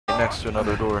next to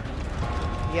another door.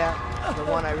 Yeah, the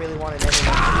one I really wanted anyway.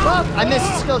 Oh, I missed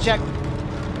the skill check.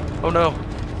 Oh no.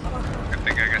 Good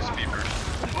thing I got speed burst.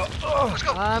 Let's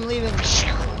go. I'm leaving.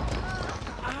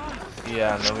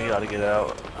 Yeah, and then we gotta get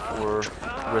out before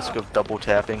risk of double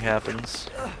tapping happens.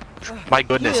 My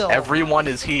goodness, Heal. everyone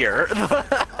is here. Is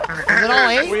it all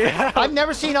 8? I've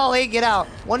never seen all 8 get out.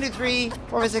 1, 2, 3,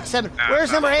 4, 5, 6, 7. Nah,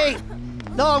 Where's number 8?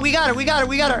 fun. No, we got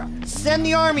her. Send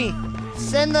the army.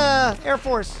 Send the Air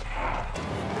Force.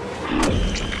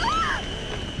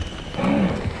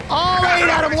 All 8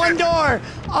 out of one door.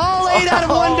 All 8 out of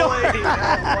one door.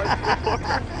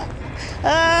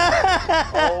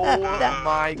 Oh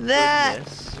my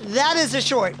goodness. That is a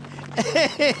short.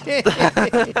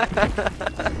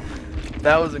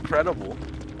 That was incredible.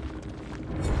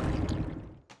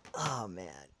 Oh man.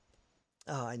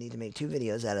 Oh, I need to make 2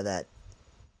 videos out of that.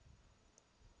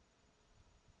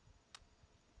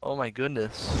 Oh my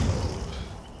goodness.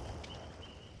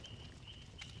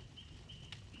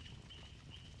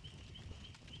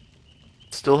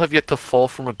 Still have yet to fall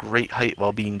from a great height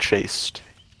while being chased.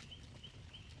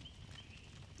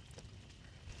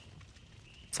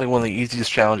 It's like one of the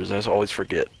easiest challenges, I just always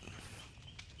forget.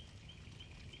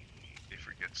 He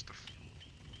forgets stuff.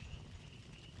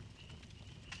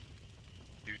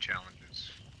 New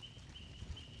challenges.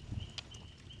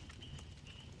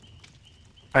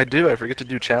 I do, I forget to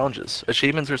do challenges.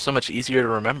 Achievements are so much easier to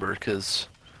remember, because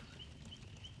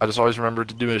I just always remember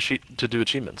to do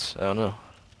achievements. I don't know.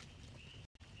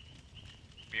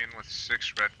 Me in with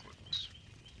 6 red